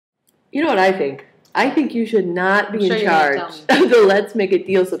You know what I think? I think you should not be in charge of the Let's Make a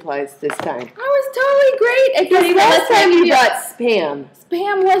Deal supplies this time. I was totally great. Because last time you brought Spam.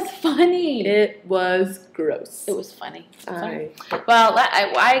 Spam was funny. It was gross. It was funny. Well,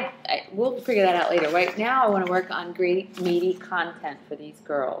 we'll figure that out later. Right now, I want to work on great, meaty content for these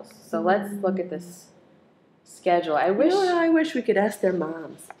girls. So let's look at this schedule. I wish we could ask their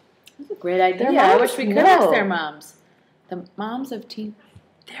moms. That's a great idea. I wish we could ask their moms. The moms of teen.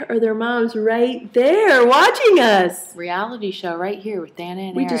 There are their moms right there watching us. Reality show right here with Dannah and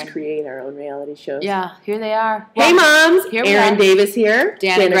Erin. We just create our own reality shows. Yeah, here they are. Hey, moms. Erin Davis here.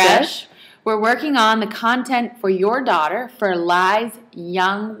 Dannah Gresh. We're working on the content for your daughter for Lies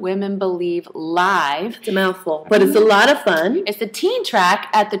Young Women Believe Live. It's a mouthful, but it's a lot of fun. It's the teen track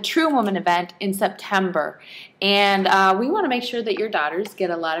at the True Woman event in September. And we want to make sure that your daughters get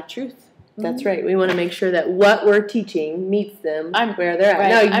a lot of truth. That's right. We want to make sure that what we're teaching meets them where they're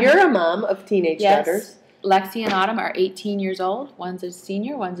at. Now, you're a mom of teenage daughters. Lexi and Autumn are 18 years old. One's a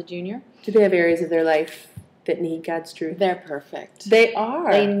senior, one's a junior. Do they have areas of their life that need God's truth? They're perfect. They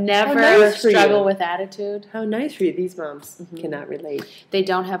are. They never struggle with attitude. How nice for you. These moms cannot relate. They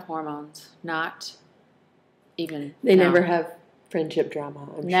don't have hormones. Not even. They never have friendship drama,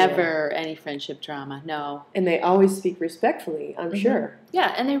 I'm Never any friendship drama, no. And they always speak respectfully, I'm sure.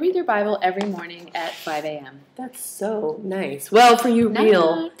 Yeah, and they read their Bible every morning at 5 a.m. That's so nice. Well, for you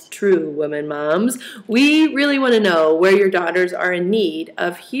real, true women moms, we really want to know where your daughters are in need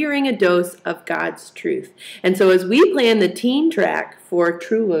of hearing a dose of God's truth. And so as we plan the teen track for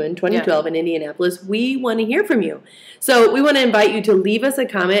True Women 2012 in Indianapolis, we want to hear from you. So we want to invite you to leave us a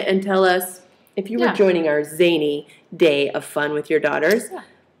comment and tell us if you were joining our zany day of fun with your daughters,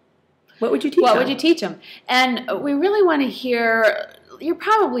 what would you teach them? What would you teach them? And we really want to hear, you're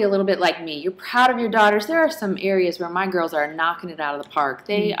probably a little bit like me. You're proud of your daughters. There are some areas where my girls are knocking it out of the park.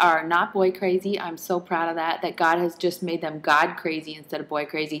 They are not boy crazy. I'm so proud of that God has just made them God crazy instead of boy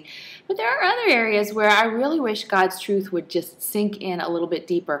crazy. But there are other areas where I really wish God's truth would just sink in a little bit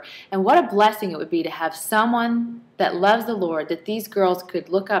deeper. And what a blessing it would be to have someone that loves the Lord, that these girls could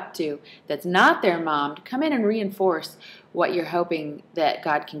look up to, that's not their mom, to come in and reinforce what you're hoping that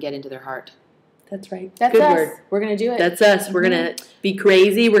God can get into their heart. That's right. That's Good us. word. We're going to do it. That's us. We're going to be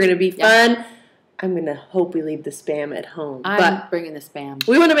crazy. We're going to be fun. I'm going to hope we leave the spam at home. I'm bringing the spam.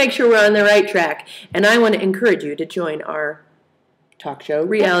 We want to make sure we're on the right track. And I want to encourage you to join our talk show,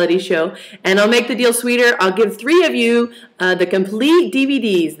 reality show. And I'll make the deal sweeter. I'll give 3 of you the complete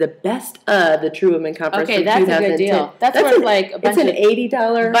DVDs, the best of the True Women Conference from 2010. That's a good deal. That's worth like a bunch of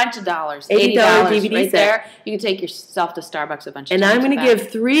 $80. Bunch of dollars. $80 DVD right set. There. You can take yourself to Starbucks a bunch of times. And I'm going to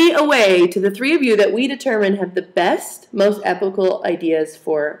give 3 away to the 3 of you that we determine have the best, most applicable ideas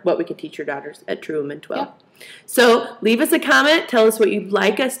for what we can teach your daughters at True Women 12. Yep. So leave us a comment. Tell us what you'd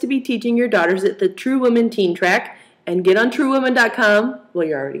like us to be teaching your daughters at the True Women Teen Track. And get on truewomen.com. Well,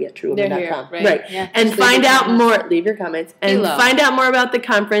 you're already at truewomen.com. Right. Yeah. And find out more. Leave your comments. And find out more about the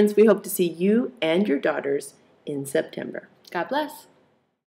conference. We hope to see you and your daughters in September. God bless.